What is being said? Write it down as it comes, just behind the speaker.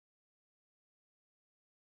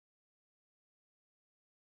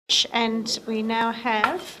And we now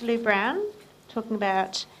have Lou Brown talking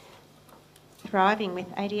about thriving with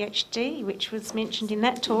ADHD, which was mentioned in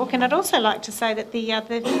that talk. And I'd also like to say that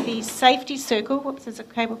the safety circle, whoops, there's a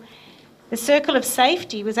cable. The circle of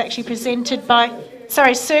safety was actually presented by,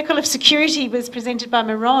 circle of security was presented by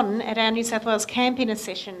Maron at our New South Wales camp in a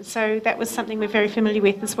session. So that was something we're very familiar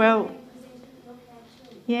with as well.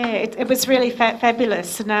 Yeah, it was really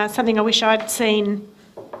fabulous, and something I wish I'd seen,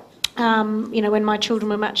 when my children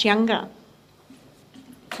were much younger.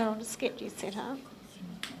 So I'll just get you set up.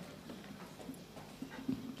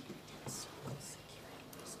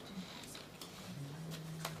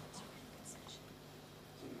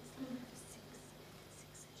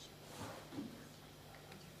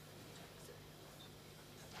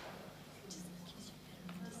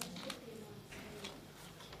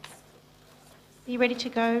 Are you ready to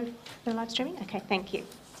go for the live streaming? Okay, thank you.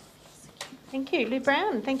 Thank you. Lou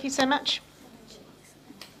Brown, thank you so much.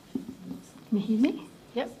 Can you hear me?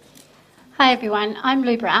 Yep. Hi everyone, I'm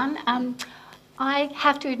Lou Brown. I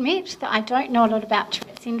have to admit that I don't know a lot about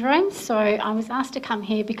Tourette syndrome, so I was asked to come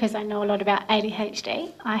here because I know a lot about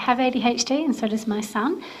ADHD. I have ADHD and so does my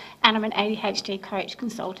son, and I'm an ADHD coach,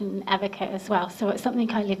 consultant and advocate as well, so it's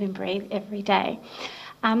something I live and breathe every day.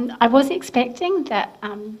 I was expecting that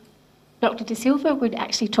Dr. De Silva would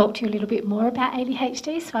actually talk to you a little bit more about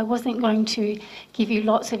ADHD, so I wasn't going to give you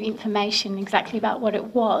lots of information exactly about what it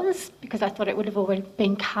was, because I thought it would have already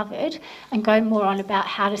been covered, and go more on about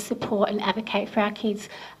how to support and advocate for our kids.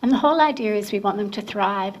 And the whole idea is we want them to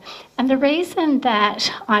thrive. And the reason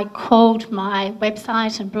that I called my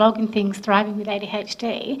website and blog and things Thriving with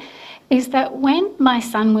ADHD is that when my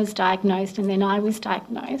son was diagnosed and then I was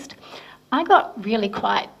diagnosed, I got really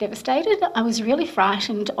quite devastated. I was really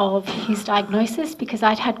frightened of his diagnosis because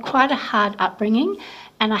I'd had quite a hard upbringing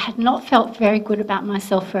and I had not felt very good about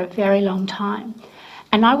myself for a very long time.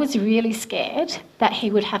 And I was really scared that he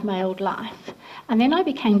would have my old life. And then I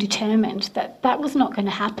became determined that that was not going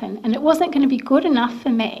to happen, and it wasn't going to be good enough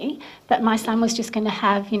for me that my son was just going to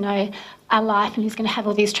have, a life and he was going to have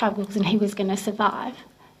all these troubles and he was going to survive.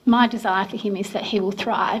 My desire for him is that he will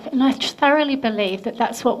thrive, and I thoroughly believe that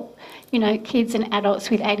that's what kids and adults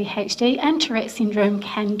with ADHD and Tourette syndrome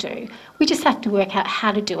can do. We just have to work out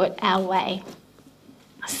how to do it our way.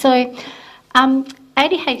 So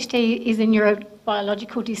ADHD is a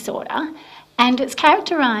neurobiological disorder, and it's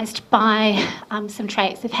characterised by some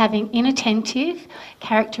traits of having inattentive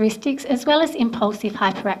characteristics as well as impulsive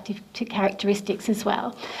hyperactive characteristics as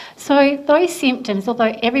well. So those symptoms,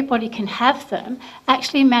 although everybody can have them,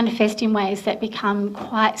 actually manifest in ways that become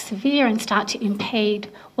quite severe and start to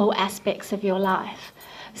impede all aspects of your life.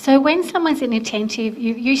 So when someone's inattentive,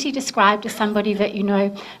 you're usually described as somebody that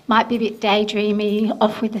might be a bit daydreamy,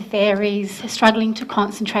 off with the fairies, struggling to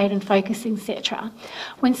concentrate and focus, etc.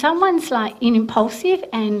 When someone's impulsive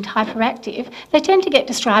and hyperactive, they tend to get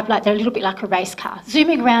described like they're a little bit like a race car,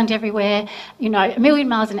 zooming around everywhere, a million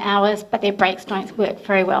miles an hour, but their brakes don't work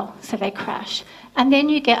very well, so they crash. And then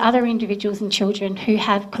you get other individuals and children who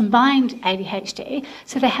have combined ADHD,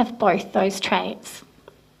 so they have both those traits.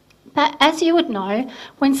 But as you would know,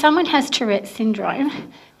 when someone has Tourette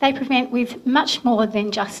syndrome, they present with much more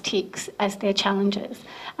than just tics as their challenges.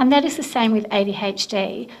 And that is the same with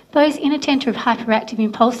ADHD. Those inattentive, hyperactive,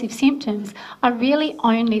 impulsive symptoms are really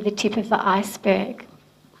only the tip of the iceberg.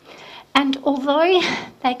 And although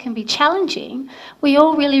they can be challenging, we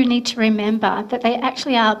all really need to remember that they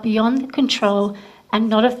actually are beyond the control and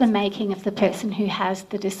not of the making of the person who has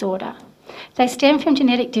the disorder. They stem from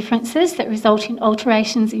genetic differences that result in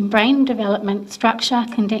alterations in brain development, structure,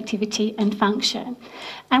 connectivity and function.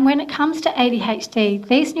 And when it comes to ADHD,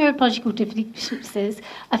 these neurological differences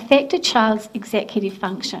affect a child's executive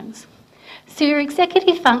functions. So your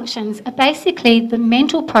executive functions are basically the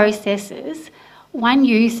mental processes one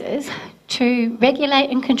uses to regulate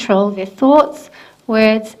and control their thoughts,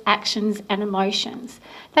 words, actions and emotions.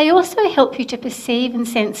 They also help you to perceive and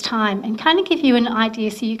sense time and kind of give you an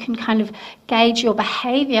idea so you can kind of gauge your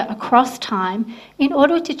behaviour across time in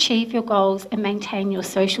order to achieve your goals and maintain your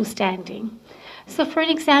social standing. So for an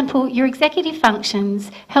example, your executive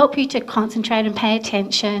functions help you to concentrate and pay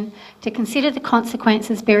attention, to consider the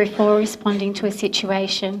consequences before responding to a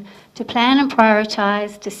situation, to plan and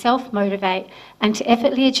prioritise, to self-motivate, and to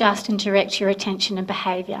effortlessly adjust and direct your attention and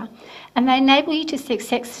behaviour. And they enable you to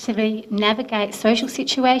successfully navigate social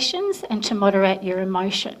situations and to moderate your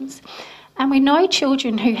emotions. And we know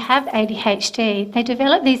children who have ADHD, they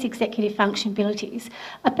develop these executive function abilities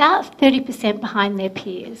about 30% behind their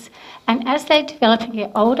peers. And as they develop and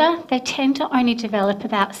get older, they tend to only develop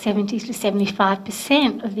about 70 to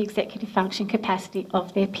 75% of the executive function capacity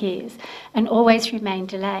of their peers and always remain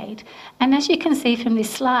delayed. And as you can see from this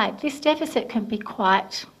slide, this deficit can be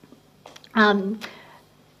quite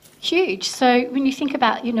huge. So when you think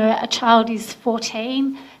about, a child is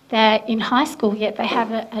 14, they're in high school, yet they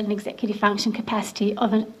have an executive function capacity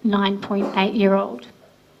of a 9.8-year-old.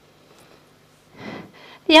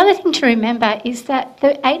 The other thing to remember is that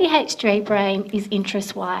the ADHD brain is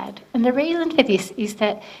interest-wired, and the reason for this is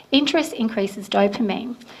that interest increases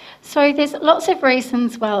dopamine. So there's lots of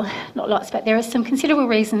reasons, well, not lots, but there are some considerable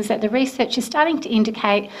reasons that the research is starting to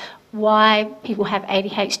indicate why people have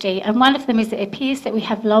ADHD, and one of them is it appears that we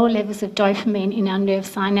have lower levels of dopamine in our nerve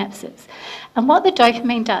synapses. And what the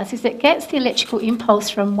dopamine does is it gets the electrical impulse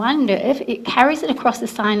from one nerve, it carries it across the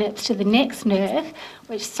synapse to the next nerve,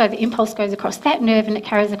 so the impulse goes across that nerve and it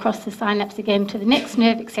carries across the synapse again to the next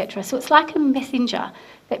nerve, etc. So it's like a messenger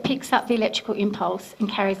that picks up the electrical impulse and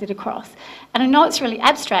carries it across. And I know it's really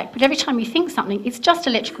abstract, but every time you think something, it's just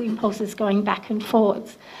electrical impulses going back and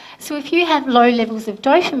forwards. So if you have low levels of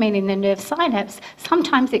dopamine in the nerve synapse,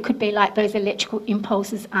 sometimes it could be like those electrical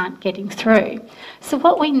impulses aren't getting through. So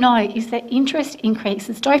what we know is that interest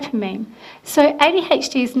increases dopamine. So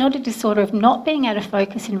ADHD is not a disorder of not being able to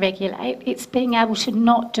focus and regulate, it's being able to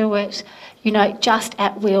not do it, just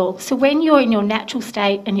at will. So when you're in your natural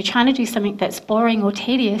state and you're trying to do something that's boring or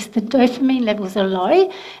tedious, the dopamine levels are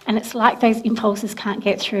low, and it's like those impulses can't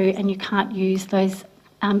get through and you can't use those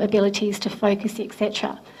abilities to focus,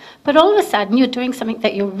 etc. But all of a sudden, you're doing something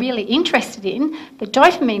that you're really interested in, the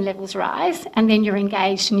dopamine levels rise, and then you're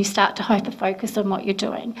engaged and you start to hyper-focus on what you're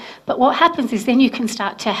doing. But what happens is then you can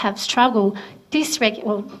start to have struggle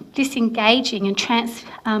disengaging and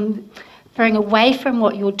transferring away from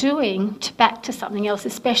what you're doing back to something else,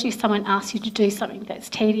 especially if someone asks you to do something that's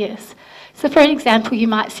tedious. So for an example, you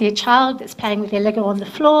might see a child that's playing with their Lego on the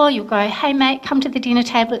floor, you'll go, "Hey mate, come to the dinner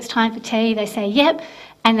table, it's time for tea." They say, "Yep,"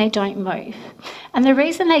 and they don't move. And the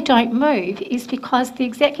reason they don't move is because the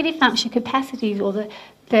executive function capacities or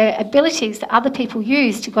the abilities that other people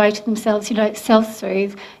use to go to themselves,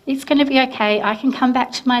 self-soothe, it's going to be okay, I can come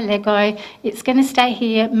back to my Lego, it's going to stay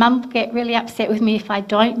here, Mum will get really upset with me if I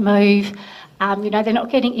don't move. They're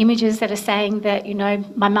not getting images that are saying that,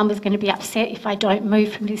 my mum is going to be upset if I don't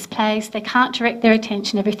move from this place. They can't direct their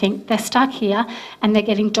attention, everything. They're stuck here and they're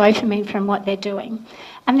getting dopamine from what they're doing.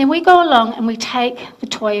 And then we go along and we take the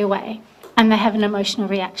toy away and they have an emotional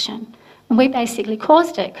reaction. And we basically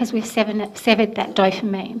caused it because we've severed that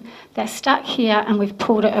dopamine. They're stuck here and we've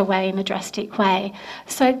pulled it away in a drastic way.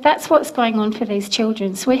 So that's what's going on for these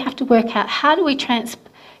children. So we have to work out how do we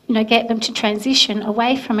get them to transition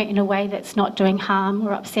away from it in a way that's not doing harm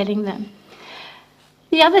or upsetting them.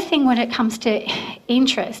 The other thing when it comes to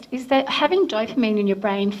interest is that having dopamine in your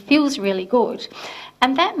brain feels really good.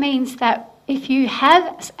 And that means that if you have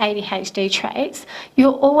ADHD traits,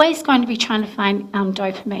 you're always going to be trying to find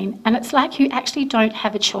dopamine. And it's like you actually don't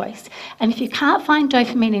have a choice. And if you can't find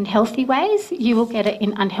dopamine in healthy ways, you will get it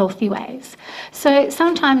in unhealthy ways. So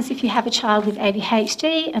sometimes if you have a child with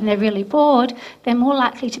ADHD and they're really bored, they're more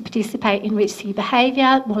likely to participate in risky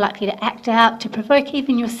behaviour, more likely to act out, to provoke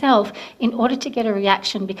even yourself in order to get a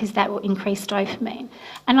reaction because that will increase dopamine.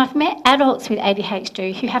 And I've met adults with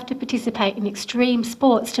ADHD who have to participate in extreme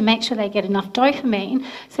sports to make sure they get enough dopamine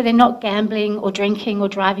so they're not gambling or drinking or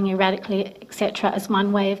driving erratically, etc., as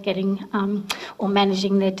one way of getting or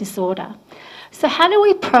managing their disorder. So how do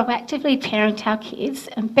we proactively parent our kids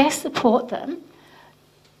and best support them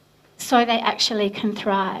so they actually can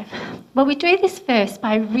thrive? Well, we do this first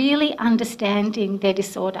by really understanding their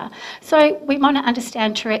disorder. So we want to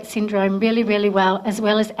understand Tourette syndrome really, really well as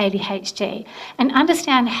ADHD, and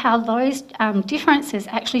understand how those differences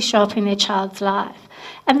actually show up in their child's life.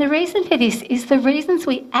 And the reason for this is the reasons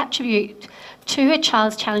we attribute to a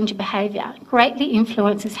child's challenging behaviour greatly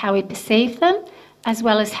influences how we perceive them as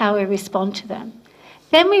well as how we respond to them.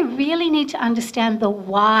 Then we really need to understand the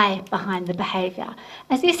why behind the behaviour,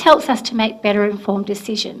 as this helps us to make better informed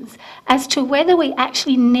decisions as to whether we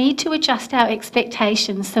actually need to adjust our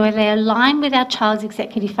expectations so they align with our child's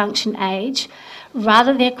executive function age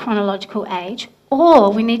rather than their chronological age,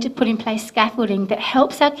 or we need to put in place scaffolding that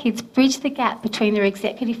helps our kids bridge the gap between their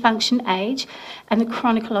executive function age and the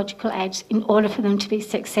chronological age in order for them to be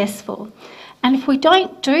successful. And if we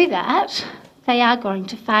don't do that, they are going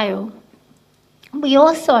to fail. We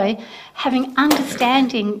also, having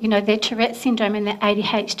understanding, their Tourette syndrome and their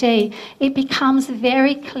ADHD, it becomes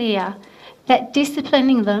very clear that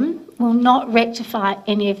disciplining them will not rectify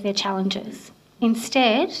any of their challenges.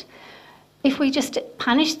 Instead, if we just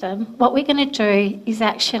punish them, what we're going to do is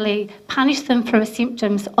actually punish them for the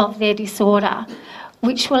symptoms of their disorder,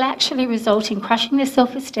 which will actually result in crushing their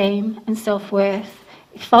self-esteem and self-worth.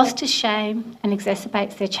 It fosters shame and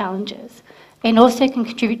exacerbates their challenges, and also can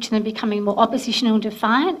contribute to them becoming more oppositional and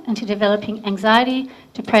defiant and to developing anxiety,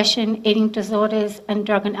 depression, eating disorders and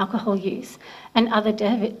drug and alcohol use, and other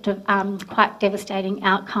quite devastating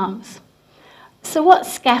outcomes. So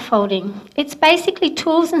what's scaffolding? It's basically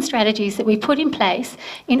tools and strategies that we put in place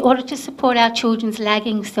in order to support our children's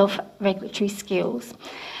lagging self-regulatory skills.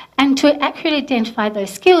 And to accurately identify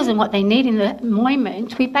those skills and what they need in the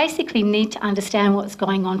moment, we basically need to understand what's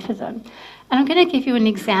going on for them. And I'm going to give you an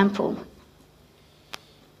example.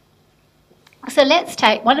 So let's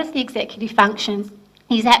take one of the executive functions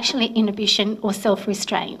is actually inhibition or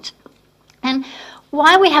self-restraint. And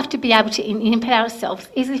why we have to be able to inhibit ourselves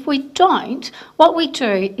is if we don't, what we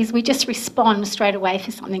do is we just respond straight away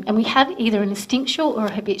for something, and we have either an instinctual or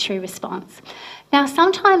a habitual response. Now,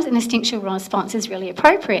 sometimes an instinctual response is really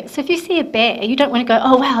appropriate. So if you see a bear, you don't want to go,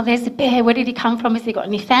 oh wow, there's a bear, where did he come from? Has he got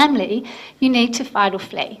any family? You need to fight or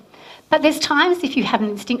flee. But there's times if you have an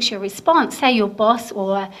instinctual response, say your boss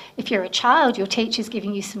or if you're a child, your teacher's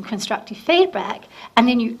giving you some constructive feedback, and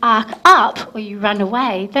then you arc up or you run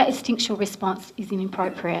away, that instinctual response is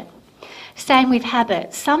inappropriate. Same with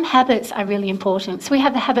habits. Some habits are really important. So we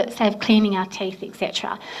have the habit, say, of cleaning our teeth,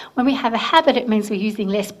 etc. When we have a habit, it means we're using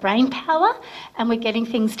less brain power and we're getting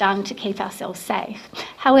things done to keep ourselves safe.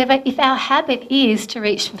 However, if our habit is to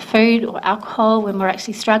reach for food or alcohol when we're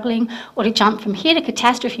actually struggling, or to jump from here to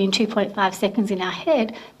catastrophe in 2.5 seconds in our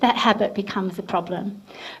head, that habit becomes a problem.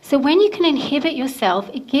 So when you can inhibit yourself,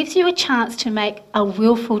 it gives you a chance to make a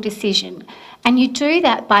willful decision. And you do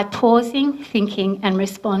that by pausing, thinking and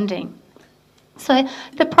responding. So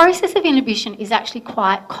the process of inhibition is actually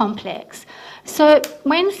quite complex. So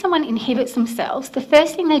when someone inhibits themselves, the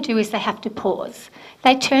first thing they do is they have to pause.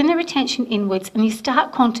 They turn their attention inwards and you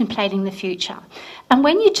start contemplating the future. And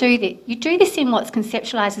when you do this in what's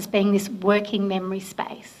conceptualised as being this working memory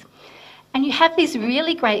space. And you have these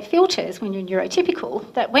really great filters when you're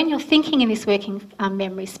neurotypical, that when you're thinking in this working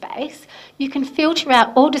memory space, you can filter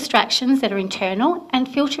out all distractions that are internal and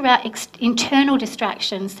filter out internal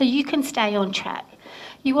distractions so you can stay on track.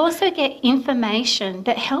 You also get information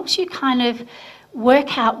that helps you kind of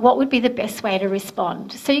work out what would be the best way to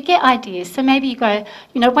respond. So you get ideas. So maybe you go,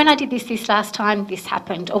 you know, when I did this last time, this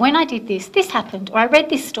happened. Or when I did this happened. Or I read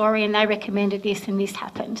this story and they recommended this and this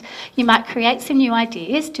happened. You might create some new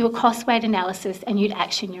ideas, do a cost-weight analysis, and you'd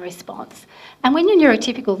action your response. And when you're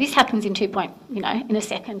neurotypical, this happens in in a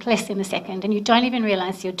second, less than a second, and you don't even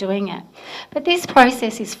realise you're doing it. But this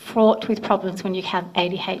process is fraught with problems when you have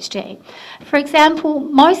ADHD. For example,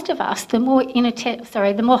 most of us, the more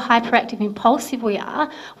hyperactive, impulsive we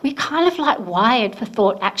are, we're kind of like wired for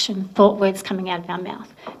thought, action, thought words coming out of our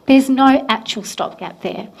mouth. There's no actual stopgap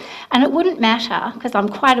there. And it wouldn't matter, because I'm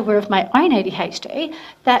quite aware of my own ADHD,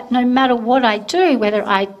 that no matter what I do, whether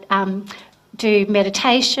I do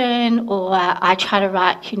meditation or I try to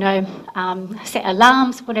write, set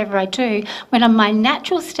alarms, whatever I do, when on my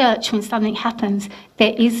natural state, when something happens,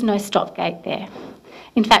 there is no stopgate there.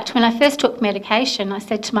 In fact, when I first took medication, I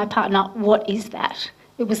said to my partner, what is that?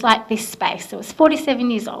 It was like this space. I was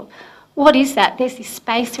 47 years old. What is that? There's this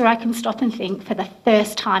space where I can stop and think for the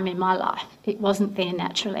first time in my life. It wasn't there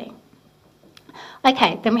naturally.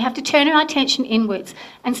 Okay, then we have to turn our attention inwards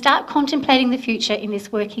and start contemplating the future in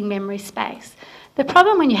this working memory space. The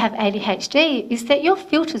problem when you have ADHD is that your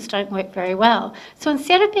filters don't work very well. So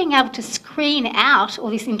instead of being able to screen out all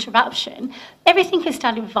this interruption, everything has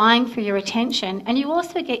started vying for your attention, and you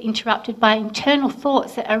also get interrupted by internal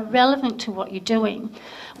thoughts that are relevant to what you're doing.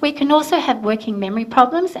 We can also have working memory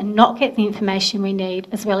problems and not get the information we need,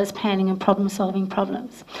 as well as planning and problem-solving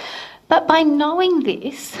problems. But by knowing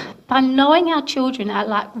this, by knowing our children are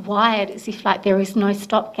like wired as if like there is no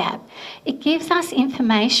stopgap, it gives us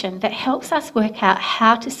information that helps us work out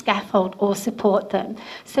how to scaffold or support them.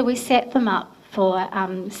 So we set them up for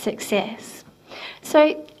success.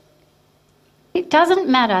 So it doesn't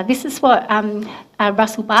matter. This is what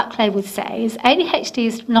Russell Barclay would say, is ADHD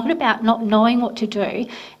is not about not knowing what to do.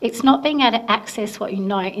 It's not being able to access what you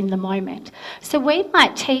know in the moment. So we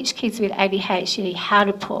might teach kids with ADHD how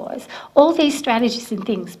to pause, all these strategies and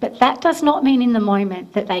things, but that does not mean in the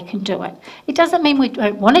moment that they can do it. It doesn't mean we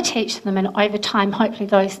don't want to teach them, and over time, hopefully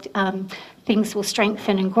those things will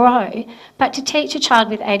strengthen and grow. But to teach a child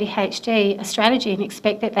with ADHD a strategy and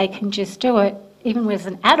expect that they can just do it even as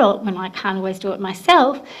an adult, when I can't always do it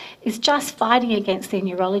myself, is just fighting against their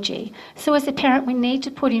neurology. So as a parent, we need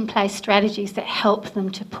to put in place strategies that help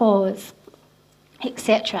them to pause,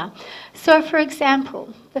 etc. So for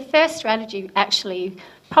example, the first strategy actually,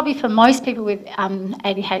 probably for most people with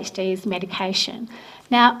ADHD, is medication.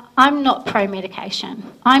 Now, I'm not pro-medication.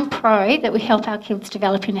 I'm pro that we help our kids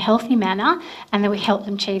develop in a healthy manner and that we help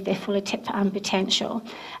them achieve their full potential.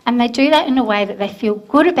 And they do that in a way that they feel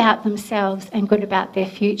good about themselves and good about their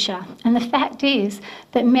future. And the fact is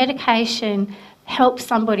that medication helps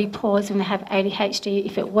somebody pause when they have ADHD,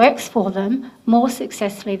 if it works for them, more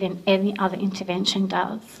successfully than any other intervention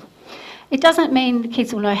does. It doesn't mean the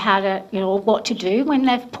kids will know how to, what to do when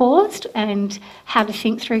they've paused and how to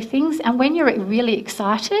think through things. And when you're really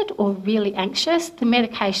excited or really anxious, the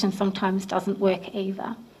medication sometimes doesn't work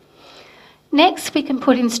either. Next, we can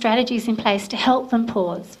put in strategies in place to help them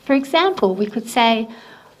pause. For example, we could say,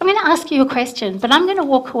 I'm going to ask you a question, but I'm going to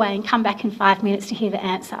walk away and come back in 5 minutes to hear the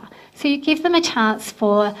answer. So you give them a chance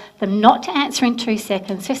for them not to answer in 2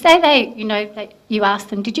 seconds. So say you ask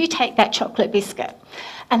them, did you take that chocolate biscuit?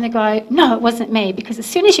 And they go, no, it wasn't me, because as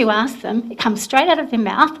soon as you ask them, it comes straight out of their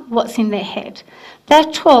mouth what's in their head. They'll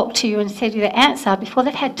talk to you and tell you the answer before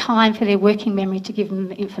they've had time for their working memory to give them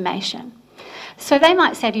the information. So they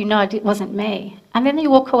might say to you, no, it wasn't me. And then you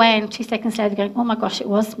walk away and 2 seconds later they're going, oh my gosh, it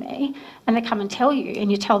was me. And they come and tell you and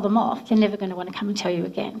you tell them off. They're never going to want to come and tell you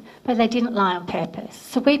again. But they didn't lie on purpose.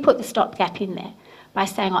 So we put the stopgap in there by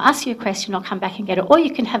saying, I'll ask you a question, I'll come back and get it. Or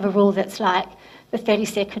you can have a rule that's like the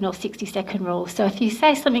 30-second or 60-second rule. So if you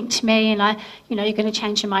say something to me and you're going to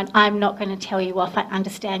change your mind, I'm not going to tell you off. I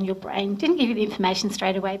understand your brain didn't give you the information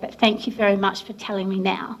straight away, but thank you very much for telling me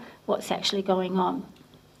now what's actually going on.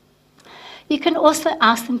 You can also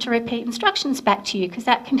ask them to repeat instructions back to you, because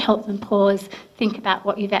that can help them pause, think about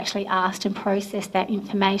what you've actually asked and process that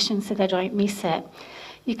information so they don't miss it.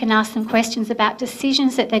 You can ask them questions about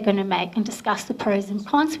decisions that they're going to make and discuss the pros and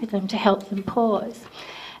cons with them to help them pause.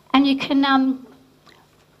 And you can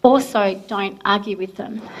also don't argue with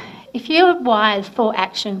them. If you're wired thought,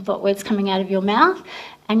 action, thought words coming out of your mouth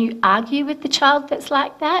and you argue with the child that's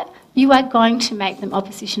like that, you are going to make them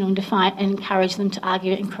oppositional and defiant and encourage them to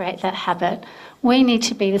argue and create that habit. We need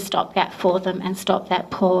to be the stopgap for them and stop that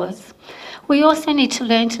pause. We also need to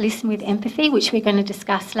learn to listen with empathy, which we're going to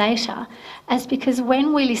discuss later, because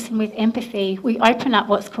when we listen with empathy, we open up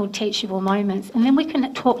what's called teachable moments, and then we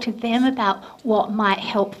can talk to them about what might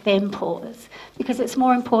help them pause, because it's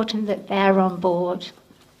more important that they're on board.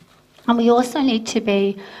 And we also need to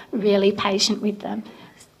be really patient with them.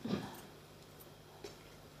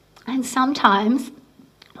 And sometimes,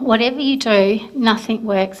 whatever you do, nothing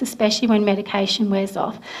works, especially when medication wears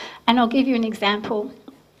off. And I'll give you an example.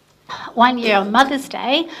 One year on Mother's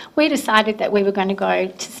Day, we decided that we were going to go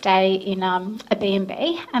to stay in a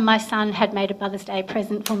B&B, and my son had made a Mother's Day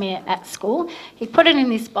present for me at school. He put it in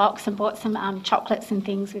this box and bought some chocolates and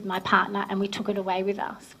things with my partner, and we took it away with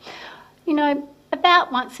us.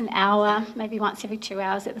 About once an hour, maybe once every 2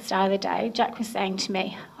 hours at the start of the day, Jack was saying to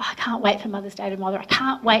me, I can't wait for Mother's Day tomorrow. I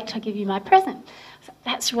can't wait to give you my present. So,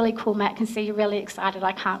 that's really cool, Matt. I can see you're really excited.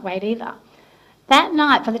 I can't wait either. That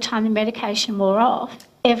night, by the time the medication wore off,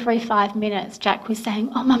 every 5 minutes, Jack was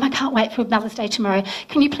saying, oh, Mum, I can't wait for Mother's Day tomorrow.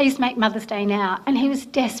 Can you please make Mother's Day now? And he was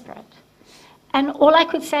desperate. And all I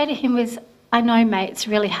could say to him was, I know, mate, it's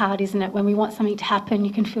really hard, isn't it? When we want something to happen,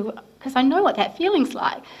 you can feel, because I know what that feeling's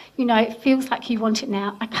like. It feels like you want it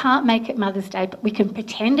now. I can't make it Mother's Day, but we can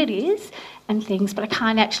pretend it is and things, but I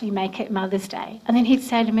can't actually make it Mother's Day. And then he'd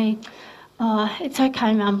say to me, oh, it's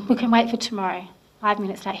okay, Mum, we can wait for tomorrow. 5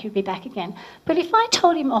 minutes later, he'd be back again. But if I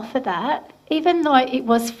told him off for that, even though it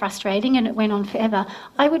was frustrating and it went on forever,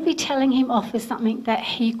 I would be telling him off for something that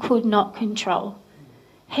he could not control.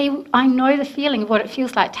 I know the feeling of what it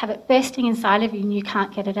feels like to have it bursting inside of you and you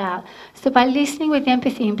can't get it out. So by listening with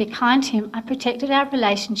empathy and be kind to him, I protected our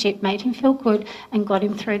relationship, made him feel good, and got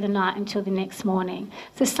him through the night until the next morning.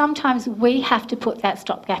 So sometimes we have to put that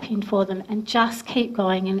stopgap in for them and just keep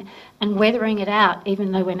going and weathering it out,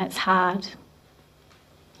 even though when it's hard.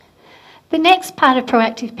 The next part of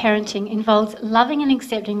proactive parenting involves loving and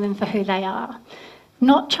accepting them for who they are,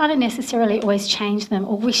 not trying to necessarily always change them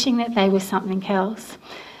or wishing that they were something else.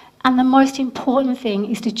 And the most important thing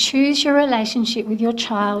is to choose your relationship with your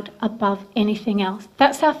child above anything else.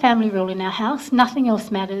 That's our family rule in our house. Nothing else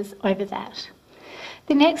matters over that.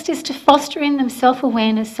 The next is to foster in them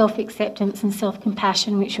self-awareness, self-acceptance and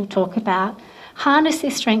self-compassion, which we'll talk about. Harness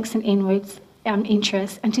their strengths and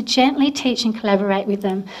interests, and to gently teach and collaborate with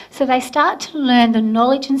them so they start to learn the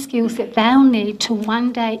knowledge and skills that they'll need to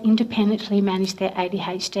one day independently manage their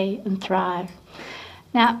ADHD and thrive.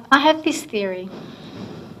 Now, I have this theory.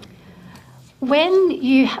 When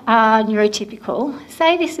you are neurotypical,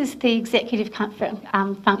 say this is the executive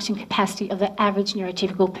function capacity of the average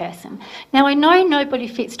neurotypical person. Now, I know nobody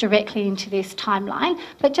fits directly into this timeline,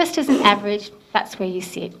 but just as an average, that's where you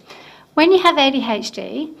sit. When you have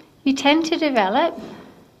ADHD, you tend to develop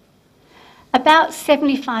about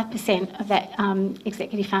 75% of that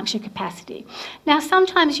executive function capacity. Now,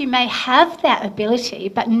 sometimes you may have that ability,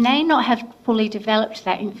 but may not have fully developed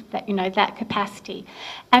that capacity.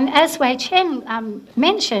 And as Wei Chen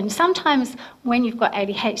mentioned, sometimes when you've got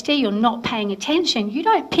ADHD, you're not paying attention. You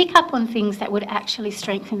don't pick up on things that would actually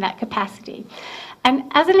strengthen that capacity.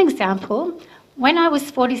 And as an example, when I was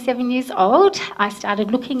 47 years old, I started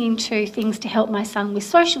looking into things to help my son with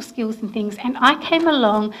social skills and things, and I came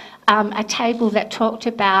along a table that talked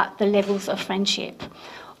about the levels of friendship.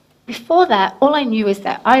 Before that, all I knew is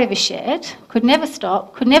that I overshared, could never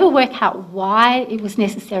stop, could never work out why it was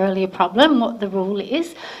necessarily a problem, what the rule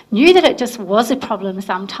is, knew that it just was a problem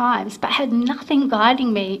sometimes, but had nothing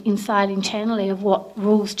guiding me inside internally of what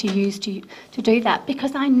rules to use to do that,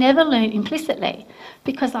 because I never learned implicitly,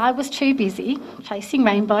 because I was too busy chasing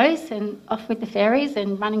rainbows and off with the fairies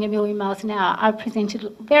and running a million miles an hour. I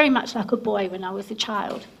presented very much like a boy when I was a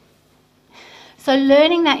child. So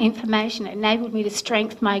learning that information enabled me to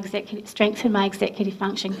strengthen my executive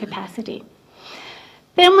function capacity.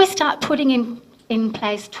 Then we start putting in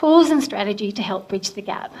place tools and strategy to help bridge the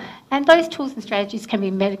gap. And those tools and strategies can be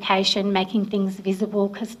medication, making things visible,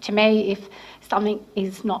 because to me, if something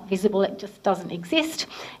is not visible, it just doesn't exist,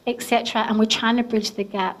 etc. And we're trying to bridge the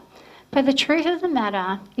gap. But the truth of the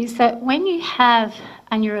matter is that when you have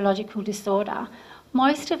a neurological disorder,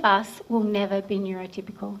 most of us will never be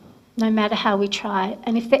neurotypical, no matter how we try.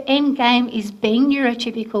 And if the end game is being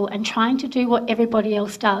neurotypical and trying to do what everybody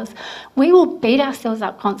else does, we will beat ourselves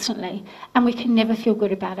up constantly and we can never feel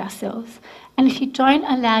good about ourselves. And if you don't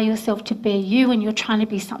allow yourself to be you and you're trying to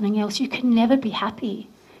be something else, you can never be happy.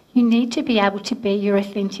 You need to be able to be your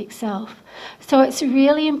authentic self. So it's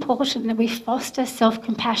really important that we foster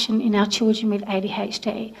self-compassion in our children with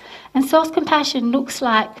ADHD. And self-compassion looks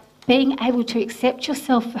like being able to accept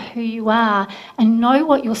yourself for who you are and know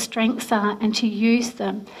what your strengths are and to use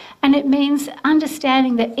them. And it means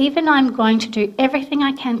understanding that even I'm going to do everything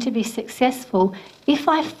I can to be successful, if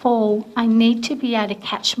I fall, I need to be able to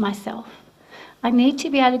catch myself. I need to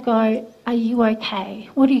be able to go, are you okay?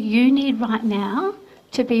 What do you need right now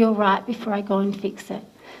to be all right before I go and fix it?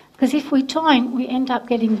 Because if we don't, we end up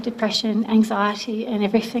getting depression, anxiety and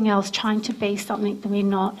everything else, trying to be something that we're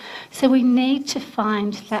not. So we need to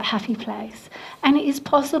find that happy place. And it is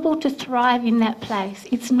possible to thrive in that place.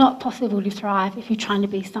 It's not possible to thrive if you're trying to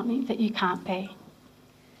be something that you can't be.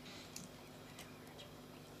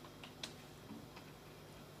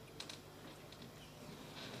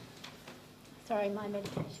 Sorry, my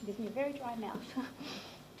medication gives me a very dry mouth.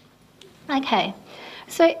 Okay,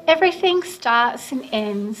 so everything starts and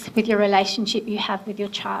ends with your relationship you have with your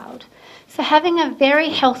child. So having a very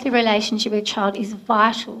healthy relationship with a child is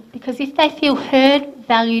vital, because if they feel heard,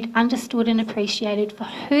 valued, understood and appreciated for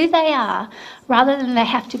who they are, rather than they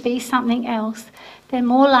have to be something else, they're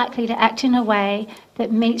more likely to act in a way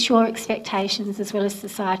that meets your expectations as well as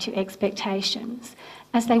societal expectations,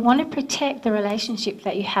 as they want to protect the relationship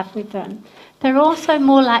that you have with them. They're also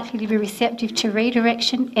more likely to be receptive to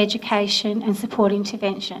redirection, education and support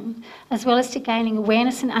intervention, as well as to gaining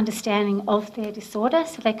awareness and understanding of their disorder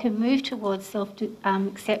so they can move towards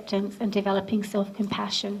self-acceptance and developing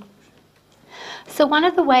self-compassion. So one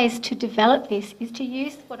of the ways to develop this is to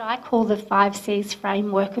use what I call the 5 C's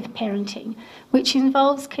framework of parenting, which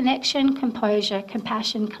involves connection, composure,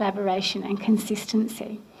 compassion, collaboration and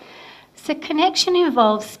consistency. So connection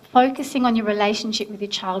involves focusing on your relationship with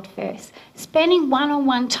your child first, spending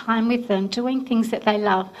one-on-one time with them, doing things that they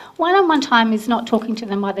love. One-on-one time is not talking to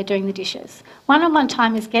them while they're doing the dishes. One-on-one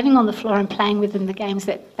time is getting on the floor and playing with them the games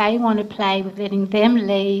that they want to play, with letting them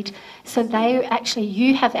lead, so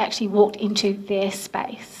you have actually walked into their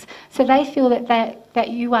space. So they feel that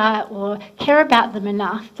you are or care about them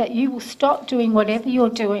enough that you will stop doing whatever you're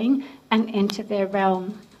doing and enter their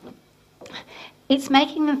realm. It's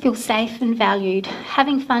making them feel safe and valued,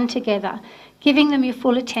 having fun together, giving them your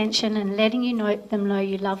full attention and letting them know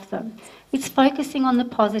you love them. It's focusing on the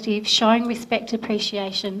positive, showing respect,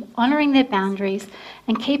 appreciation, honouring their boundaries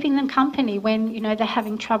and keeping them company when they're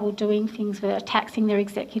having trouble doing things that are taxing their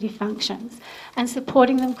executive functions, and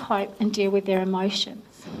supporting them cope and deal with their emotions.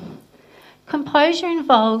 Composure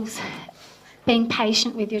involves being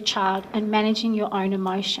patient with your child and managing your own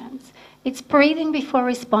emotions. It's breathing before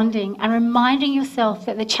responding and reminding yourself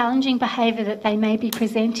that the challenging behaviour that they may be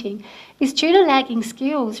presenting is due to lagging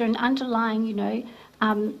skills or an underlying,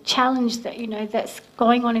 challenge that, that's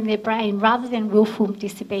going on in their brain rather than willful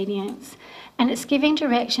disobedience. And it's giving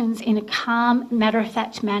directions in a calm,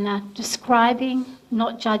 matter-of-fact manner, describing,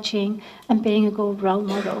 not judging, and being a good role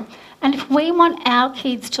model. And if we want our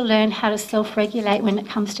kids to learn how to self-regulate when it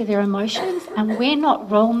comes to their emotions, and we're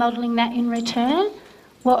not role modelling that in return,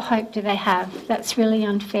 what hope do they have? That's really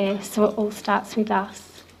unfair, so it all starts with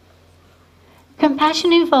us.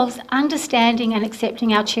 Compassion involves understanding and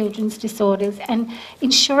accepting our children's disorders and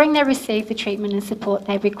ensuring they receive the treatment and support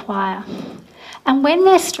they require. And when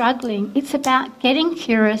they're struggling, it's about getting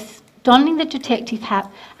curious, donning the detective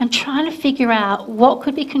hat, and trying to figure out what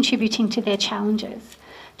could be contributing to their challenges.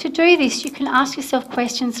 To do this, you can ask yourself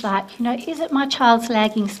questions like, is it my child's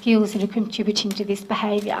lagging skills that are contributing to this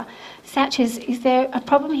behaviour? Such as, is there a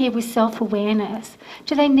problem here with self-awareness?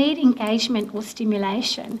 Do they need engagement or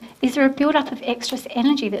stimulation? Is there a build-up of extra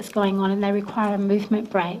energy that's going on and they require a movement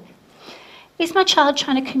break? Is my child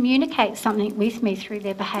trying to communicate something with me through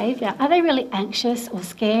their behaviour? Are they really anxious or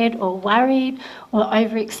scared or worried or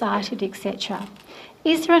overexcited, etc.?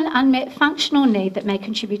 Is there an unmet functional need that may be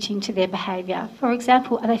contributing to their behaviour? For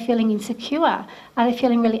example, are they feeling insecure? Are they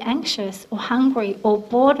feeling really anxious or hungry or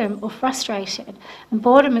boredom or frustrated? And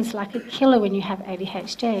boredom is like a killer when you have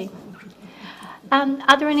ADHD.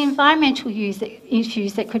 Are there any environmental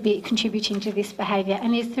issues that could be contributing to this behaviour?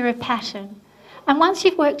 And is there a pattern? And once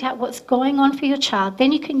you've worked out what's going on for your child,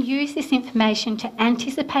 then you can use this information to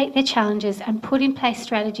anticipate their challenges and put in place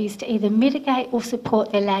strategies to either mitigate or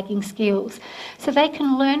support their lagging skills. So they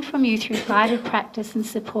can learn from you through guided practice and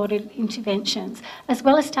supported interventions, as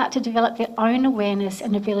well as start to develop their own awareness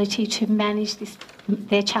and ability to manage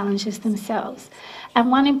their challenges themselves. And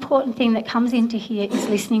one important thing that comes into here is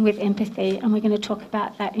listening with empathy, and we're going to talk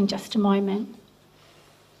about that in just a moment.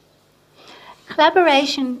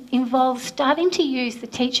 Collaboration involves starting to use the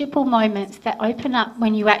teachable moments that open up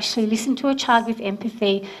when you actually listen to a child with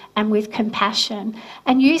empathy and with compassion,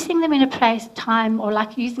 and using them in a time or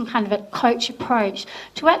like using kind of a coach approach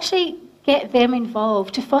to actually get them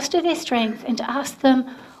involved, to foster their strengths and to ask them,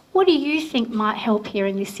 what do you think might help here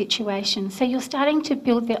in this situation? So you're starting to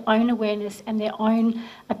build their own awareness and their own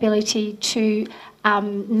ability to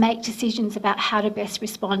make decisions about how to best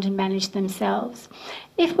respond and manage themselves.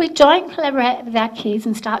 If we don't collaborate with our kids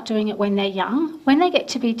and start doing it when they're young, when they get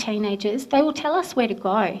to be teenagers, they will tell us where to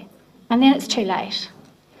go, and then it's too late.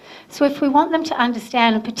 So if we want them to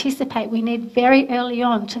understand and participate, we need very early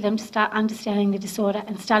on to them to start understanding the disorder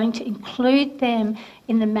and starting to include them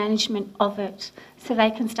in the management of it, so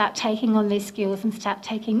they can start taking on these skills and start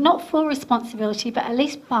taking not full responsibility, but at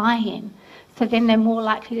least buy-in. So then they're more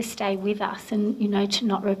likely to stay with us and, to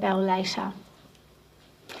not rebel later.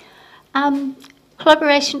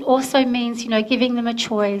 Collaboration also means, giving them a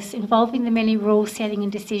choice, involving them in any rule setting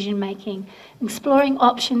and decision making, exploring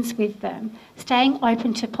options with them, staying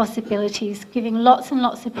open to possibilities, giving lots and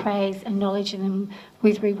lots of praise, acknowledging them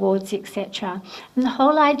with rewards, etc. And the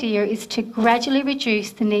whole idea is to gradually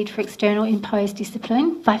reduce the need for external imposed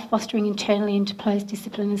discipline by fostering internally imposed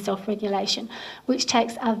discipline and self-regulation, which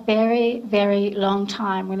takes a very, very long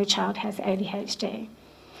time when a child has ADHD.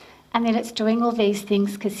 And then it's doing all these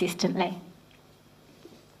things consistently.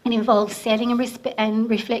 It involves setting and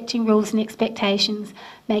reflecting rules and expectations,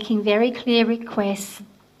 making very clear requests,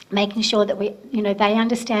 making sure that they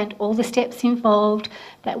understand all the steps involved,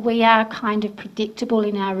 that we are kind of predictable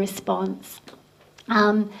in our response,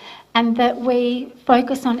 and that we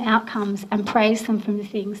focus on outcomes and praise them from the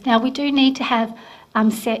things. Now, we do need to have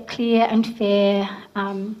set clear and fair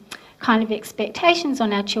kind of expectations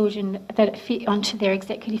on our children that fit onto their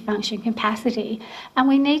executive function capacity, and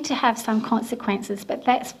we need to have some consequences, but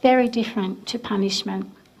that's very different to punishment.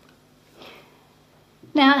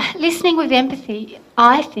 Now, listening with empathy,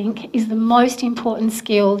 I think, is the most important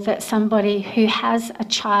skill that somebody who has a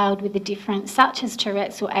child with a difference, such as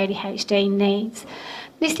Tourette's or ADHD, needs.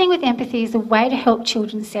 Listening with empathy is a way to help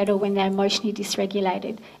children settle when they're emotionally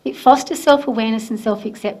dysregulated. It fosters self-awareness and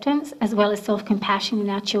self-acceptance, as well as self-compassion in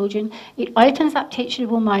our children. It opens up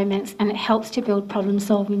teachable moments, and it helps to build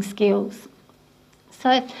problem-solving skills.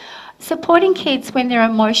 So, supporting kids when they're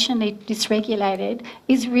emotionally dysregulated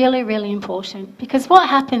is really, really important, because what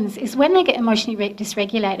happens is when they get emotionally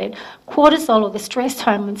dysregulated, cortisol, or the stress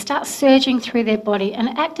hormone, starts surging through their body and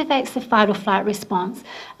it activates the fight or flight response.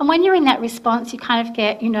 And when you're in that response, you kind of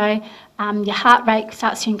get, your heart rate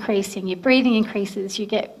starts to increase and your breathing increases. You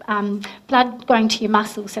get blood going to your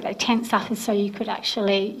muscles so they tense up so you could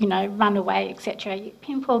actually, run away, etc. You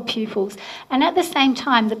pimple pupils. And at the same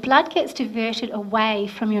time, the blood gets diverted away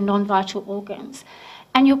from your non-vital organs.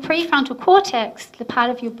 And your prefrontal cortex, the part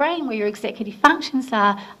of your brain where your executive functions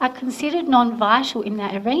are considered non-vital in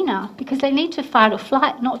that arena because they need to fight or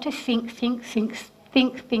flight, not to think things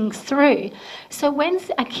through. So when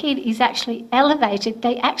a kid is actually elevated,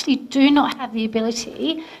 they actually do not have the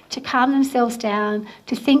ability to calm themselves down,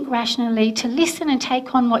 to think rationally, to listen and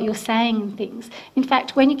take on what you're saying and things. In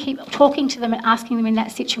fact, when you keep talking to them and asking them in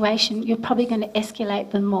that situation, you're probably going to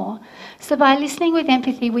escalate them more. So by listening with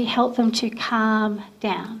empathy, we help them to calm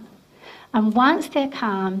down. And once they're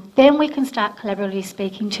calm, then we can start collaboratively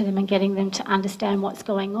speaking to them and getting them to understand what's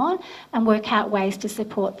going on and work out ways to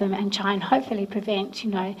support them and try and hopefully prevent,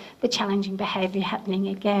 the challenging behaviour happening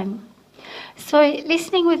again. So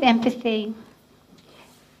listening with empathy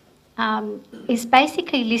is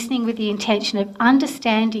basically listening with the intention of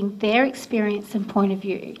understanding their experience and point of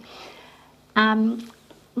view.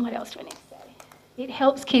 What else do I need to say? It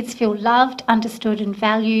helps kids feel loved, understood and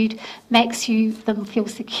valued, makes them feel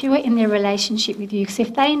secure in their relationship with you. So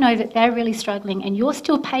if they know that they're really struggling and you're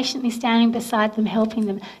still patiently standing beside them, helping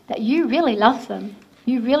them, that you really love them,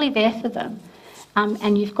 you're really there for them,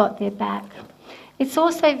 and you've got their back. It's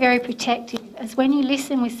also very protective, as when you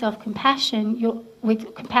listen with self-compassion,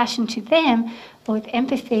 with compassion to them, or with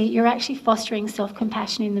empathy, you're actually fostering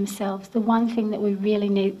self-compassion in themselves. The one thing that we really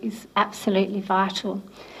need is absolutely vital.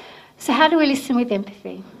 So how do we listen with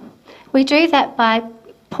empathy? We do that by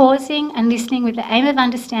pausing and listening with the aim of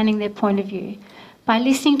understanding their point of view, by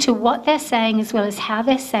listening to what they're saying as well as how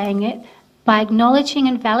they're saying it, by acknowledging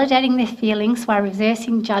and validating their feelings while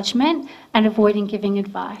reversing judgment and avoiding giving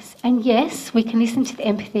advice. And yes, we can listen to the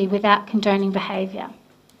empathy without condoning behaviour.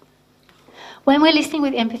 When we're listening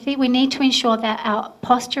with empathy, we need to ensure that our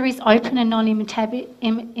posture is open and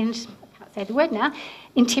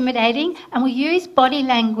intimidating, and we use body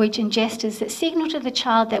language and gestures that signal to the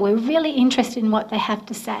child that we're really interested in what they have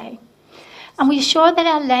to say. And we ensure that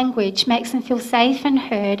our language makes them feel safe and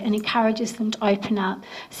heard and encourages them to open up.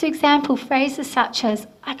 So example, phrases such as,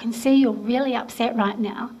 "I can see you're really upset right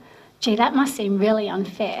now. Gee, that must seem really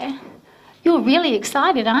unfair. You're really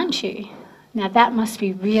excited, aren't you? Now that must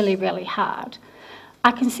be really, really hard.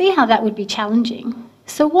 I can see how that would be challenging.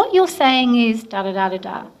 So what you're saying is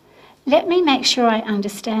da-da-da-da-da. Let me make sure I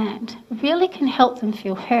understand." Really can help them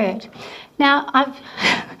feel heard. Now, I've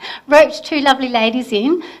roped two lovely ladies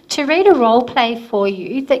in to read a role play for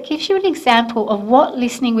you that gives you an example of what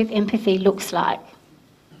listening with empathy looks like.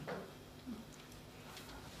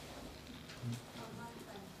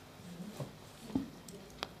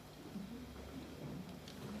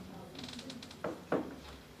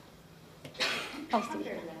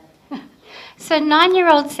 So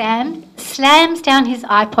 9-year-old Sam slams down his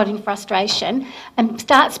iPod in frustration and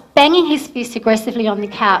starts banging his fist aggressively on the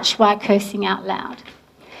couch while cursing out loud.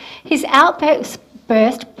 His outburst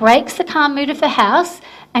breaks the calm mood of the house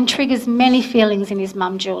and triggers many feelings in his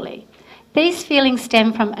mum, Julie. These feelings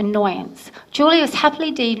stem from annoyance. Julie was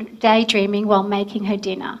happily daydreaming while making her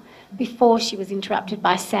dinner before she was interrupted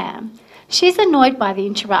by Sam. She's annoyed by the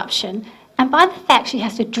interruption and by the fact she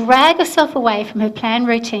has to drag herself away from her planned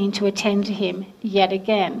routine to attend to him yet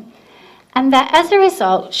again. And that as a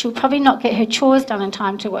result, she'll probably not get her chores done in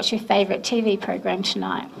time to watch her favourite TV program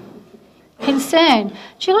tonight. Concern.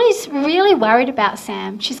 Julie's really worried about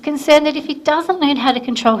Sam. She's concerned that if he doesn't learn how to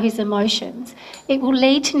control his emotions, it will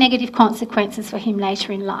lead to negative consequences for him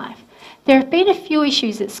later in life. There have been a few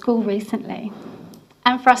issues at school recently.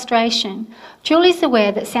 And frustration. Julie's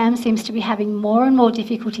aware that Sam seems to be having more and more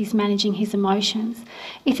difficulties managing his emotions.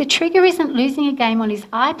 If the trigger isn't losing a game on his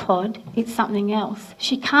iPod, it's something else.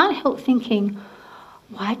 She can't help thinking,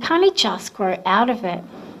 why can't he just grow out of it?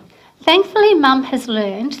 Thankfully, Mum has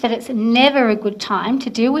learned that it's never a good time to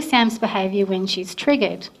deal with Sam's behaviour when she's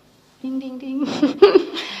triggered. Ding, ding, ding.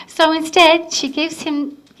 So instead, she gives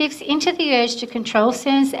into the urge to control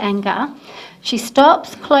Sam's anger. She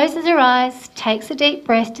stops, closes her eyes, takes a deep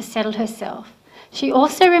breath to settle herself. She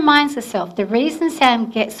also reminds herself the reason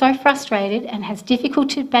Sam gets so frustrated and has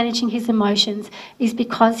difficulty managing his emotions is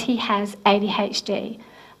because he has ADHD.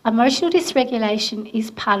 Emotional dysregulation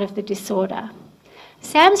is part of the disorder.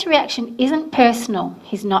 Sam's reaction isn't personal.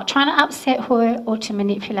 He's not trying to upset her or to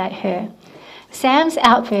manipulate her. Sam's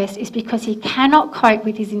outburst is because he cannot cope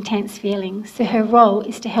with his intense feelings, so her role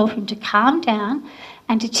is to help him to calm down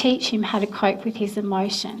and to teach him how to cope with his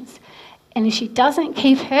emotions. And if she doesn't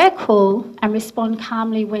keep her cool and respond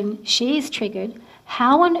calmly when she is triggered,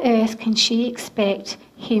 how on earth can she expect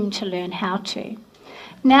him to learn how to?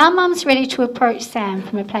 Now Mum's ready to approach Sam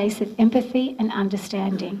from a place of empathy and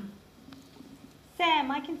understanding.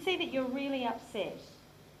 Sam, I can see that you're really upset.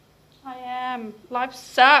 I am. Life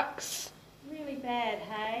sucks. Really bad,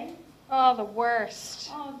 hey? Oh, the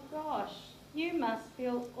worst. Oh gosh, you must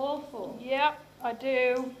feel awful. Yep, I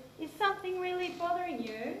do. Is something really bothering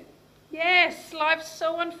you? Yes, life's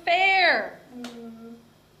so unfair.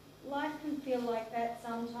 Life can feel like that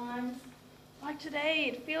sometimes. Like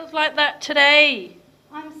today, it feels like that today.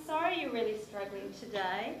 I'm sorry you're really struggling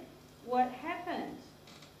today. What happened?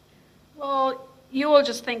 Well, you all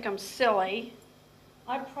just think I'm silly.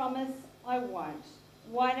 I promise I won't.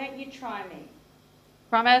 Why don't you try me?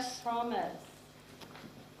 Promise? Promise.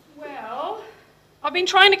 Well, I've been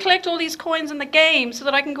trying to collect all these coins in the game so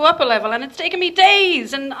that I can go up a level, and it's taken me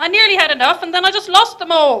days, and I nearly had enough, and then I just lost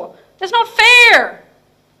them all. It's not fair.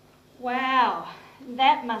 Wow,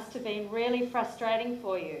 that must have been really frustrating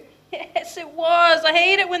for you. Yes, it was. I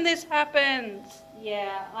hate it when this happens.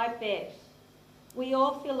 Yeah, I bet. We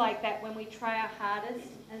all feel like that when we try our hardest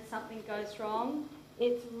and something goes wrong.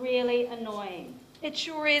 It's really annoying. It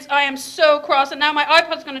sure is. I am so cross, and now my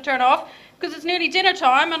iPod's going to turn off because it's nearly dinner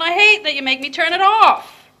time, and I hate that you make me turn it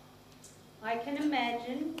off. I can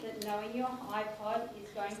imagine that knowing your iPod is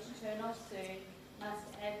going to turn off soon must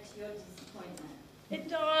add to your disappointment. It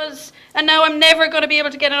does. And now I'm never going to be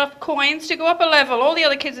able to get enough coins to go up a level. All the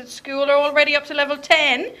other kids at school are already up to level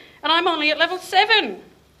 10, and I'm only at level 7.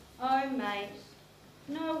 Oh, mate,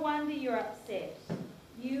 no wonder you're upset.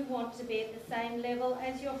 You want to be at the same level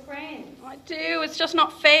as your friends. I do. It's just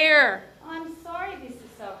not fair. I'm sorry this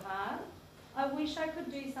is so hard. I wish I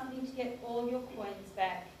could do something to get all your coins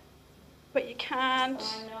back. But you can't.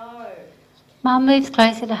 I know. Mum moves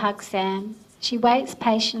closer to hug Sam. She waits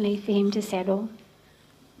patiently for him to settle.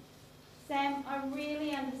 Sam, I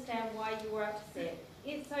really understand why you were upset.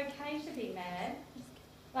 It's okay to be mad,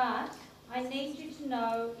 but I need you to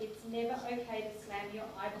know it's never okay to slam your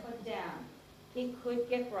iPod down. It could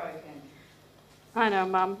get broken. I know,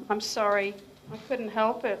 Mum. I'm sorry. I couldn't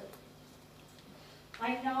help it.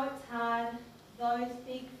 I know it's hard. Those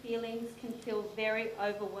big feelings can feel very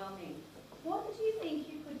overwhelming. What do you think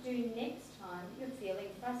you could do next time you're feeling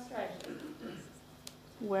frustrated?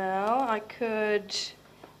 Well, I could...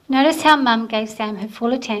 Notice how Mum gave Sam her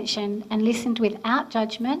full attention and listened without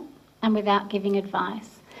judgment and without giving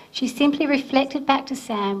advice. She simply reflected back to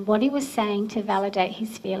Sam what he was saying to validate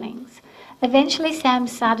his feelings. Eventually, Sam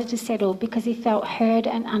started to settle because he felt heard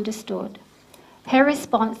and understood. Her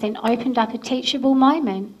response then opened up a teachable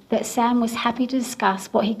moment that Sam was happy to discuss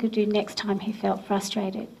what he could do next time he felt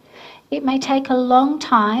frustrated. It may take a long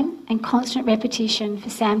time and constant repetition for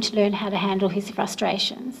Sam to learn how to handle his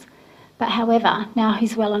frustrations. But however, now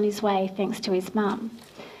he's well on his way thanks to his mum.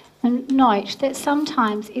 And note that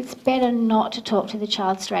sometimes it's better not to talk to the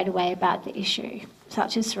child straight away about the issue,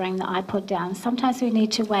 such as throwing the iPod down. Sometimes we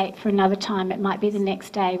need to wait for another time. It might be the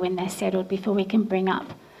next day when they're settled before we can bring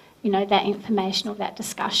up, that information or that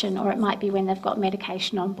discussion, or it might be when they've got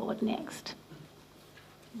medication on board next.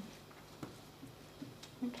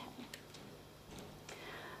 Okay.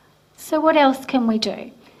 So what else can we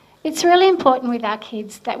do? It's really important with our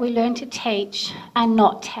kids that we learn to teach and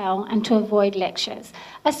not tell, and to avoid lectures.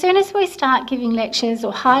 As soon as we start giving lectures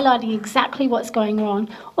or highlighting exactly what's going on,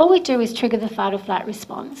 all we do is trigger the fight or flight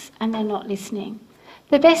response, and they're not listening.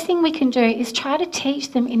 The best thing we can do is try to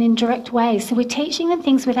teach them in indirect ways, so we're teaching them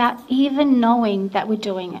things without even knowing that we're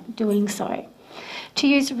doing so. To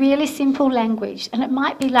use really simple language, and it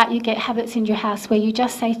might be like you get habits in your house where you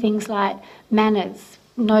just say things like manners,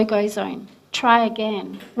 no-go zone, try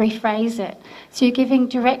again, rephrase it. So you're giving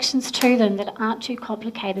directions to them that aren't too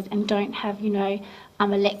complicated and don't have, a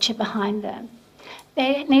lecture behind them.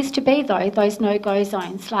 There needs to be, though, those no-go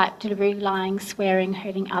zones like deliberately lying, swearing,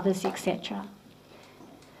 hurting others, etc.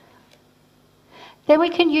 Then we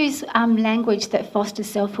can use language that fosters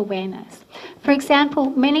self-awareness. For example,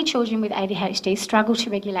 many children with ADHD struggle to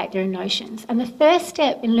regulate their emotions, and the first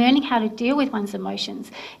step in learning how to deal with one's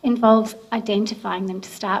emotions involves identifying them to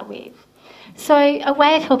start with. So a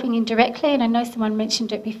way of helping indirectly, and I know someone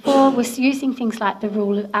mentioned it before, was using things like the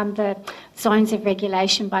rule of the zones of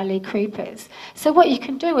regulation by Lee Kruppers. So what you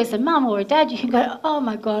can do as a mum or a dad, you can go, oh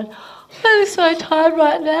my God, I'm so tired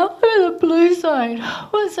right now, I'm in the blue zone.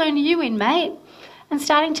 What zone are you in, mate? And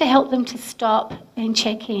starting to help them to stop and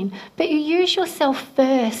check in. But you use yourself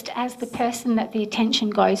first as the person that the attention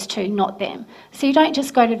goes to, not them. So you don't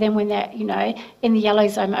just go to them when they're, in the yellow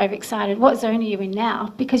zone, overexcited. What zone are you in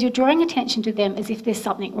now? Because you're drawing attention to them as if there's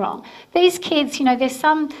something wrong. These kids, there's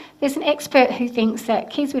an expert who thinks that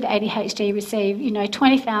kids with ADHD receive,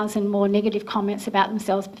 20,000 more negative comments about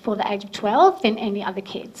themselves before the age of 12 than any other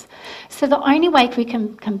kids. So the only way we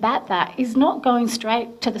can combat that is not going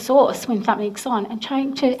straight to the source when something's on and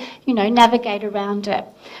trying to, navigate around it.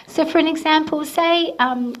 So for an example, say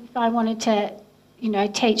if I wanted to,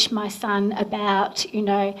 teach my son about,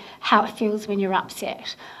 how it feels when you're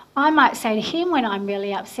upset. I might say to him when I'm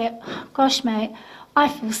really upset, gosh, mate, I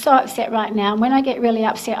feel so upset right now. And when I get really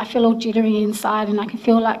upset, I feel all jittery inside and I can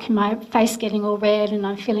feel like my face getting all red and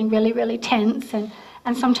I'm feeling really, really tense.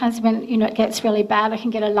 And sometimes when, it gets really bad, I can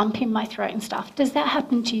get a lump in my throat and stuff. Does that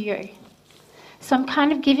happen to you? So I'm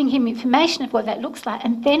kind of giving him information of what that looks like,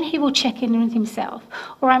 and then he will check in with himself.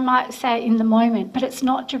 Or I might say in the moment, but it's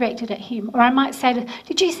not directed at him. Or I might say,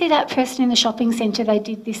 did you see that person in the shopping centre? They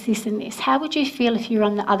did this, this and this. How would you feel if you were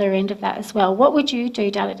on the other end of that as well? What would you do,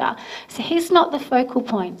 da-da-da? So he's not the focal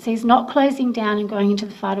point. So he's not closing down and going into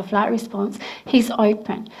the fight or flight response. He's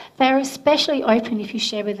open. They're especially open if you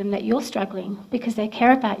share with them that you're struggling because they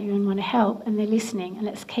care about you and want to help and they're listening, and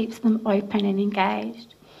it keeps them open and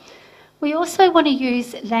engaged. We also want to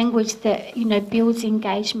use language that, builds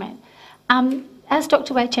engagement. As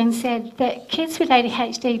Dr. Wei Chen said, that kids with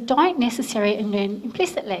ADHD don't necessarily learn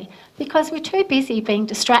implicitly because we're too busy being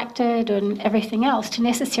distracted and everything else to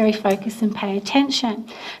necessarily focus and pay attention.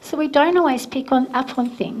 So we don't always pick up on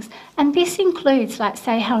things. And this includes,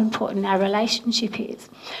 say, how important our relationship is.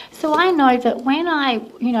 So I know that when I,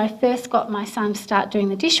 first got my son to start doing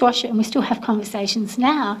the dishwasher, and we still have conversations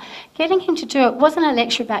now, getting him to do it wasn't a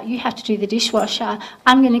lecture about you have to do the dishwasher,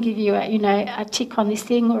 I'm going to give you a tick on this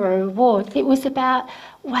thing or a reward. It was about,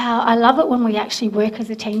 wow, I love it when we actually work as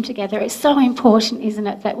a team together. It's so important, isn't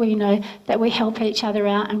it, that we that we help each other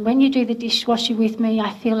out. And when you do the dishwasher with me,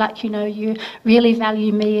 I feel like, you really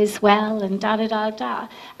value me as well, and da-da-da-da.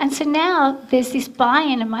 And so now there's this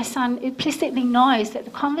buy-in, and my son implicitly knows that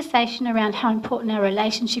the conversation around how important our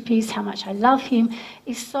relationship is, how much I love him,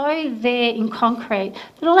 is so there in concrete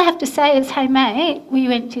that all I have to say is, hey, mate, will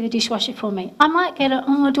you empty the dishwasher for me? I might get it,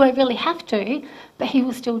 oh, do I really have to? But he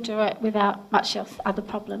will still do it without much else, other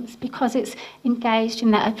problems, because it's engaged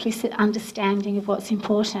in that implicit understanding of what's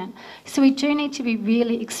important. So we do need to be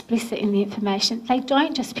really explicit in the information. They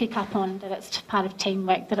don't just pick up on that it's part of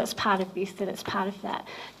teamwork, that it's part of this, that it's part of that.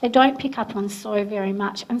 They don't pick up on so very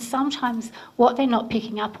much. And sometimes what they're not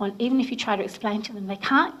picking up on, even if you try to explain to them, they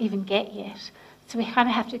can't even get yet. So we kind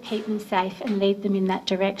of have to keep them safe and lead them in that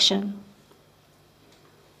direction.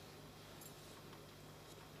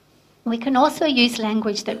 We can also use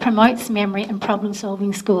language that promotes memory and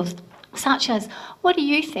problem-solving skills, such as, what do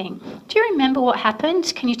you think? Do you remember what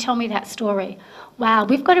happened? Can you tell me that story? Wow,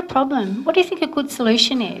 we've got a problem. What do you think a good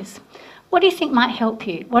solution is? What do you think might help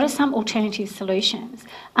you? What are some alternative solutions?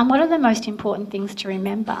 And what are the most important things to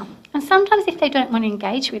remember? And sometimes if they don't want to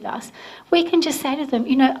engage with us, we can just say to them,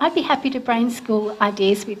 I'd be happy to brainstorm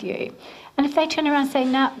ideas with you. And if they turn around and say,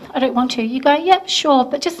 no, I don't want to, you go, yep, sure,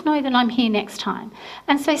 but just know that I'm here next time.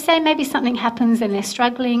 And so say maybe something happens and they're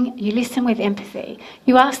struggling, you listen with empathy.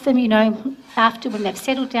 You ask them, after when they've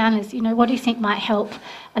settled down, what do you think might help?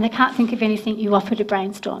 And they can't think of anything, you offer to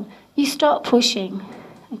brainstorm. You stop pushing,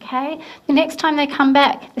 okay? The next time they come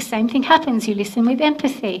back, the same thing happens, you listen with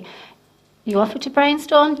empathy. You offer to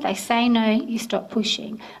brainstorm, they say no, you stop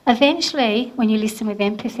pushing. Eventually, when you listen with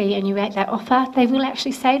empathy and you make that offer, they will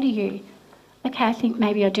actually say to you, okay, I think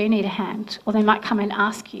maybe I do need a hand, or they might come and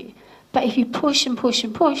ask you. But if you push and push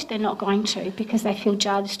and push, they're not going to because they feel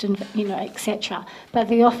judged and, etc. But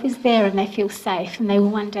the offer's there and they feel safe and they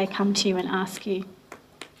will one day come to you and ask you.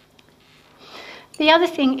 The other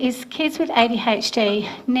thing is kids with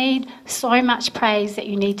ADHD need so much praise that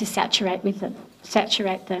you need to saturate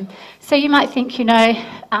them. So you might think,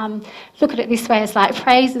 look at it this way, as like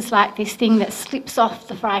praise is like this thing that slips off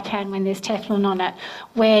the fry pan when there's Teflon on it,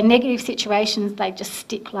 where negative situations, they just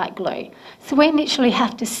stick like glue. So we literally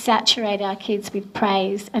have to saturate our kids with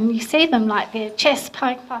praise, and you see them like their chest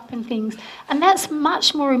poke up and things, and that's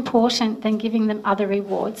much more important than giving them other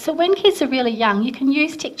rewards. So when kids are really young, you can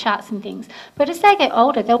use tick charts and things, but as they get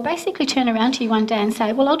older, they'll basically turn around to you one day and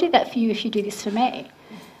say, well, I'll do that for you if you do this for me.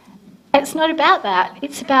 It's not about that.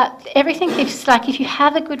 It's about everything. It's like if you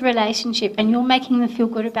have a good relationship and you're making them feel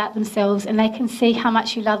good about themselves and they can see how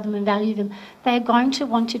much you love them and value them, they're going to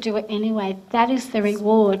want to do it anyway. That is the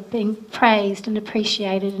reward, being praised and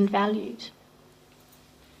appreciated and valued.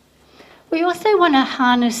 We also want to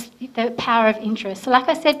harness the power of interest. So like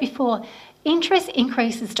I said before, interest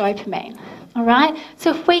increases dopamine, all right? So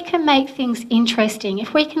if we can make things interesting,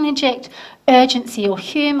 if we can inject urgency or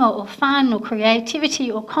humour or fun or creativity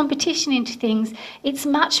or competition into things, it's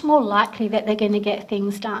much more likely that they're going to get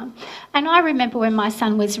things done. And I remember when my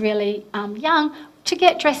son was really young, to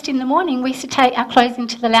get dressed in the morning, we used to take our clothes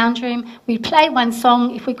into the lounge room, we'd play one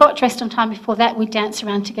song. If we got dressed on time before that, we'd dance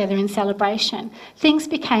around together in celebration. Things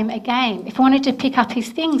became a game. If I wanted to pick up his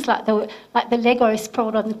things, like the Lego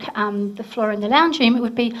sprawled on the floor in the lounge room, it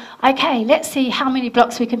would be, okay, let's see how many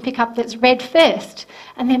blocks we can pick up that's red first,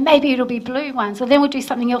 and then maybe it'll be blue ones, or then we'll do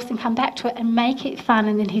something else and come back to it and make it fun,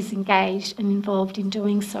 and then he's engaged and involved in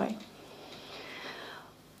doing so.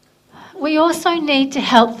 We also need to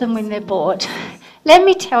help them when they're bored. Let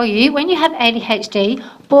me tell you, when you have ADHD,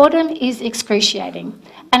 boredom is excruciating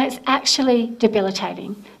and it's actually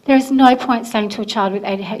debilitating. There is no point saying to a child with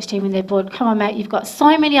ADHD when they're bored, come on mate, you've got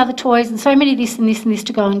so many other toys and so many this and this and this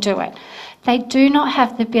to go and do it. They do not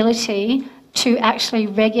have the ability to actually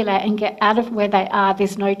regulate and get out of where they are.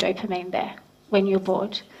 There's no dopamine there when you're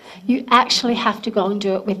bored. You actually have to go and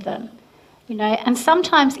do it with them. You know, and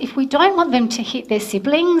sometimes if we don't want them to hit their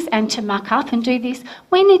siblings and to muck up and do this,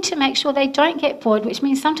 we need to make sure they don't get bored, which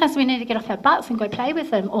means sometimes we need to get off our butts and go play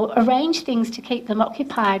with them or arrange things to keep them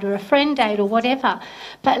occupied or a friend date or whatever.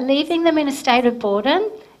 But leaving them in a state of boredom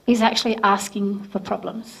is actually asking for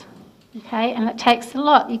problems. Okay, and it takes a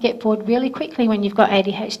lot. You get bored really quickly when you've got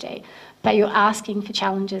ADHD, but you're asking for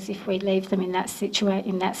challenges if we leave them in that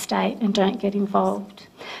in that state and don't get involved.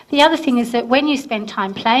 The other thing is that when you spend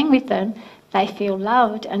time playing with them, they feel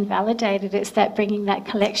loved and validated. It's that bringing that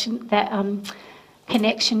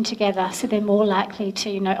connection together, so they're more likely to,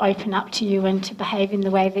 you know, open up to you and to behave in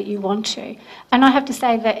the way that you want to. And I have to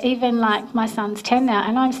say that even like my son's 10 now,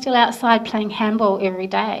 and I'm still outside playing handball every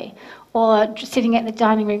day, or sitting at the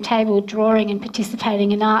dining room table drawing and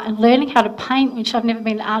participating in art and learning how to paint, which I've never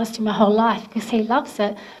been an artist in my whole life, because he loves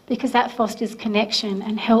it, because that fosters connection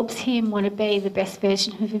and helps him want to be the best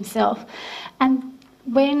version of himself. And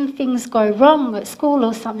when things go wrong at school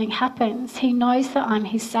or something happens, he knows that I'm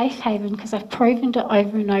his safe haven because I've proven it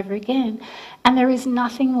over and over again. And there is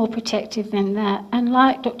nothing more protective than that. And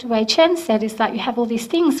like Dr. Wei Chen said, it's like you have all these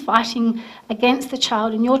things fighting against the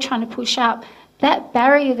child and you're trying to push up. That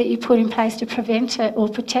barrier that you put in place to prevent it or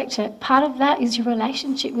protect it, part of that is your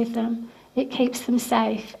relationship with them. It keeps them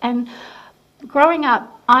safe. And growing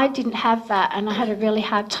up, I didn't have that and I had a really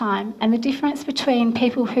hard time. And the difference between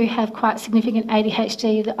people who have quite significant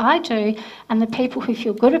ADHD that I do and the people who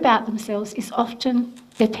feel good about themselves is often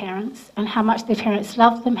their parents and how much their parents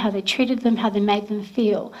loved them, how they treated them, how they made them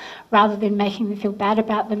feel. Rather than making them feel bad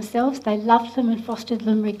about themselves, they loved them and fostered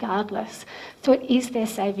them regardless. So it is their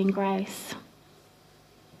saving grace.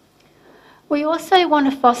 We also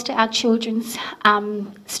want to foster our children's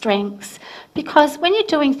strengths, because when you're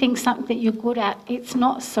doing something that you're good at, it's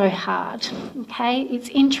not so hard, okay? It's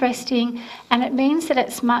interesting and it means that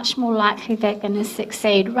it's much more likely they're going to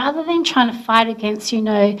succeed. Rather than trying to fight against, you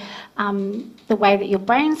know, the way that your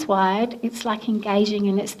brain's wired, it's like engaging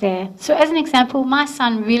and it's there. So as an example, my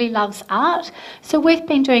son really loves art, so we've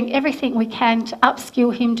been doing everything we can to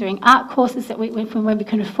upskill him, doing art courses that when we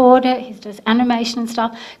can afford it. He does animation and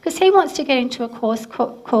stuff, because he wants to get into a course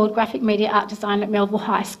called Graphic Media Art Design at Melville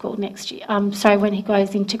High School next year, when he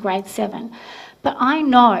goes into grade 7. But I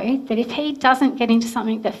know that if he doesn't get into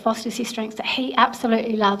something that fosters his strengths that he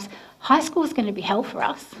absolutely loves, high school is going to be hell for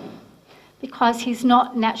us, because he's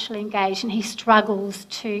not naturally engaged and he struggles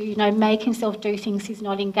to, you know, make himself do things he's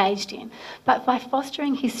not engaged in. But by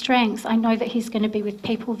fostering his strengths, I know that he's going to be with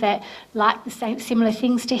people that like the same similar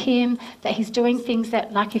things to him, that he's doing things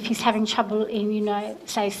that, like if he's having trouble in, you know,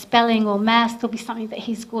 say spelling or maths, there'll be something that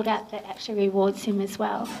he's good at that actually rewards him as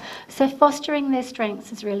well. So fostering their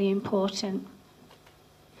strengths is really important.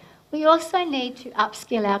 We also need to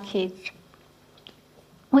upskill our kids.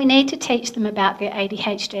 We need to teach them about their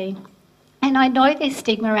ADHD. And I know there's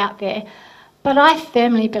stigma out there, but I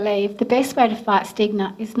firmly believe the best way to fight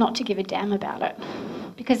stigma is not to give a damn about it.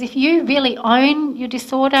 Because if you really own your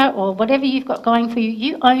disorder or whatever you've got going for you,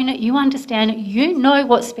 you own it, you understand it, you know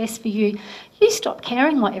what's best for you, you stop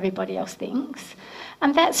caring what everybody else thinks.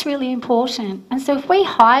 And that's really important. And so if we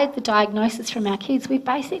hide the diagnosis from our kids, we're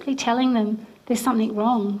basically telling them there's something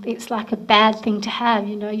wrong. It's like a bad thing to have,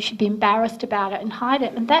 you know, you should be embarrassed about it and hide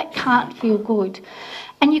it. And that can't feel good.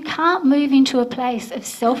 And you can't move into a place of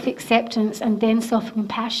self-acceptance and then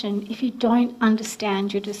self-compassion if you don't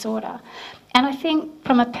understand your disorder. And I think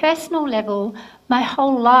from a personal level, my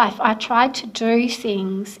whole life I tried to do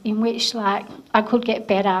things in which like I could get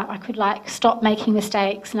better, I could like stop making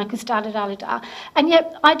mistakes and I could start da-da-da-da. And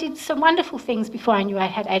yet I did some wonderful things before I knew I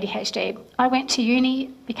had ADHD. I went to uni,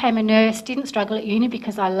 became a nurse, didn't struggle at uni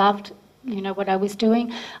because I loved what I was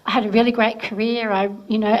doing. I had a really great career.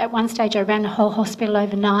 At one stage I ran a whole hospital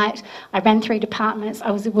overnight. I ran 3 departments.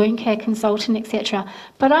 I was a wound care consultant, etc.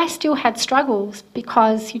 But I still had struggles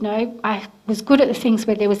because, I was good at the things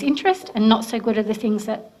where there was interest and not so good at the things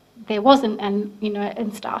that there wasn't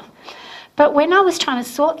and stuff. But when I was trying to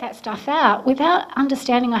sort that stuff out, without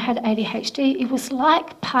understanding I had ADHD, it was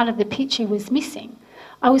like part of the picture was missing.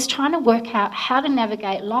 I was trying to work out how to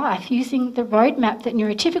navigate life using the roadmap that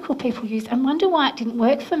neurotypical people use and wonder why it didn't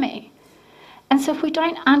work for me. And so if we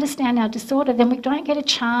don't understand our disorder, then we don't get a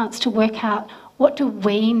chance to work out what do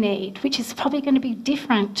we need, which is probably going to be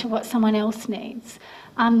different to what someone else needs.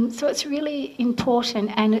 So it's really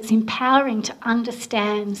important and it's empowering to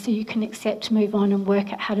understand so you can accept, move on and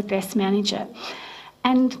work out how to best manage it.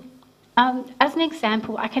 And as an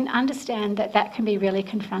example, I can understand that that can be really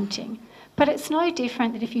confronting. But it's no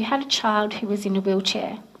different that if you had a child who was in a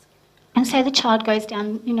wheelchair, and say the child goes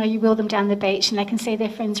down, you wheel them down the beach and they can see their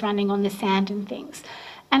friends running on the sand and things.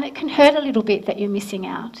 And it can hurt a little bit that you're missing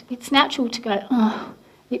out. It's natural to go, oh,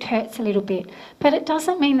 it hurts a little bit. But it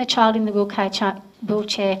doesn't mean the child in the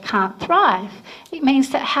wheelchair can't thrive. It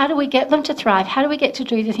means that how do we get them to thrive? How do we get to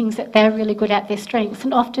do the things that they're really good at, their strengths?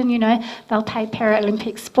 And often, they'll play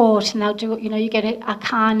Paralympic sport and they'll do, you get a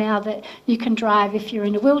car now that you can drive if you're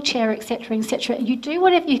in a wheelchair, etc., etc. You do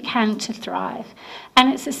whatever you can to thrive.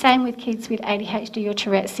 And it's the same with kids with ADHD or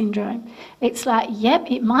Tourette's syndrome. It's like, yep,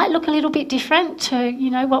 it might look a little bit different to,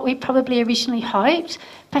 what we probably originally hoped,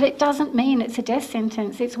 but it doesn't mean it's a death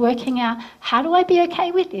sentence. It's working out, how do I be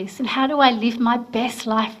okay with this? And how do I live my best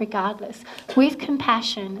life regardless, with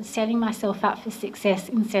compassion and setting myself up for success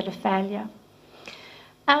instead of failure?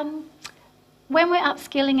 When we're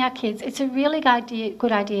upskilling our kids, it's a really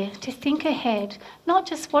good idea to think ahead, not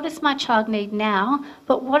just what does my child need now,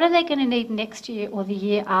 but what are they going to need next year or the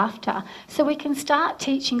year after, so we can start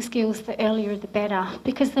teaching skills the earlier the better,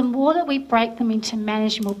 because the more that we break them into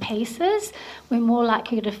manageable pieces, we're more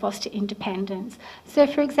likely to foster independence. So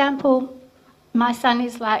for example, my son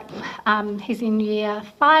is he's in year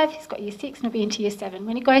 5, he's got year 6 and he'll be into year 7.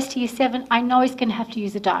 When he goes to year 7, I know he's going to have to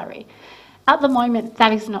use a diary. At the moment,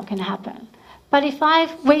 that is not going to happen. But if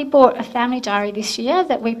we bought a family diary this year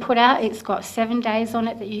that we put out, it's got 7 days on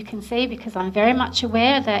it that you can see, because I'm very much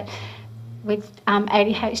aware that with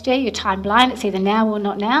ADHD, you're time blind, it's either now or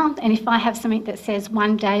not now. And if I have something that says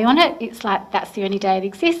 1 day on it, it's like that's the only day it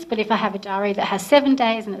exists. But if I have a diary that has 7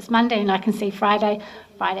 days and it's Monday and I can see Friday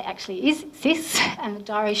actually exists, and the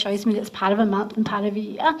diary shows me that it's part of a month and part of a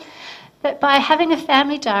year. But by having a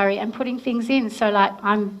family diary and putting things in, so like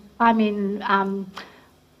I'm in...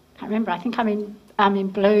 I can't remember, I think I'm in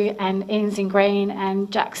blue and Ian's in green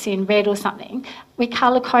and Jack's in red or something. We're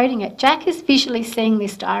colour coding it. Jack is visually seeing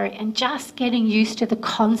this diary and just getting used to the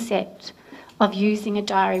concept of using a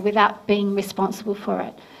diary without being responsible for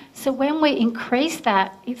it. So when we increase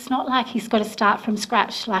that, it's not like he's got to start from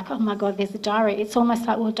scratch, like, oh my God, there's a diary. It's almost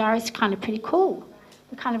like, well, diary's kind of pretty cool.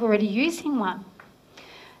 We're kind of already using one.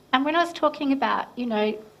 And when I was talking about,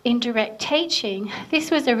 indirect teaching,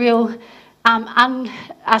 this was a real...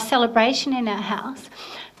 a celebration in our house.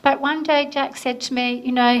 But one day Jack said to me,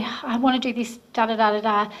 I want to do this,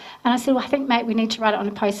 da-da-da-da-da. And I said, well, I think, mate, we need to write it on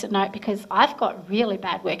a Post-it note because I've got really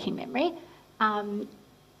bad working memory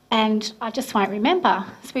and I just won't remember.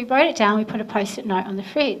 So we wrote it down, we put a Post-it note on the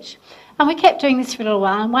fridge. And we kept doing this for a little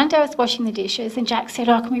while. And one day I was washing the dishes and Jack said,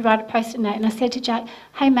 oh, can we write a Post-it note? And I said to Jack,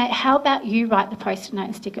 hey, mate, how about you write the Post-it note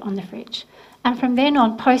and stick it on the fridge? And from then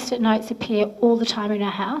on, Post-it notes appear all the time in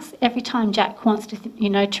our house, every time Jack wants to,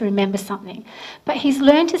 to remember something. But he's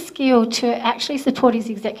learned a skill to actually support his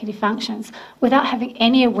executive functions without having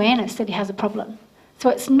any awareness that he has a problem. So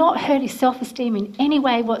it's not hurt his self-esteem in any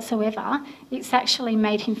way whatsoever. It's actually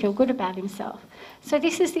made him feel good about himself. So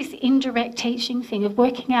this is this indirect teaching thing of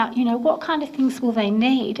working out, what kind of things will they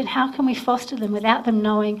need and how can we foster them without them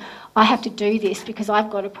knowing, I have to do this because I've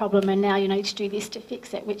got a problem and now you need to do this to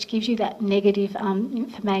fix it, which gives you that negative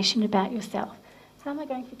information about yourself. So how am I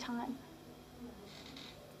going for time?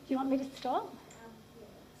 Do you want me to stop?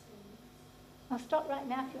 I'll stop right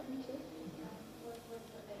now if you want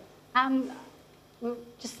me to. Well,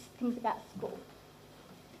 just things about school.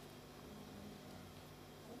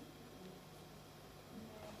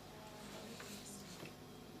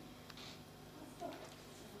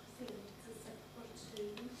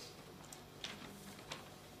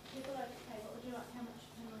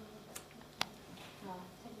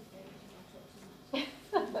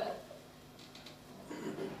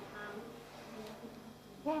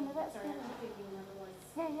 Yeah, no, that's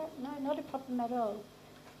no, not a problem at all.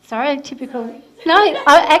 Sorry, typical. No,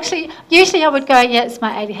 usually I would go, yeah, it's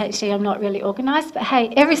my ADHD, I'm not really organised, but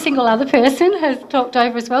hey, every single other person has talked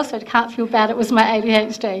over as well, so I can't feel bad it was my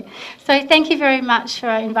ADHD. So thank you very much for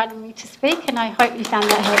inviting me to speak, and I hope you found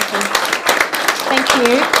that helpful. Thank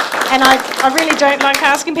you. And I really don't like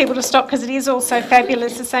asking people to stop because it is also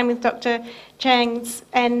fabulous. The same with Dr. Chang's.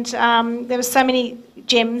 And there were so many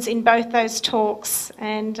gems in both those talks.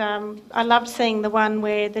 And I loved seeing the one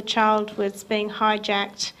where the child was being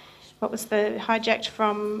hijacked. What was the hijacked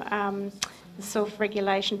from the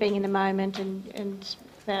self-regulation, being in the moment, and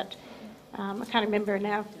that I can't remember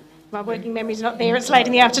now. My working memory's not there. It's late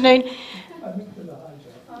in the afternoon.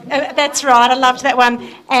 That's right. I loved that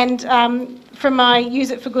one. And from my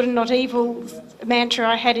use it for good and not evil mantra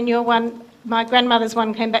I had in your one, my grandmother's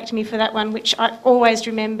one came back to me for that one, which I always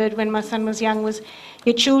remembered when my son was young, was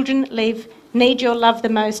your children need your love the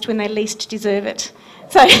most when they least deserve it.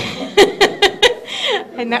 So,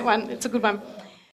 and that one, it's a good one.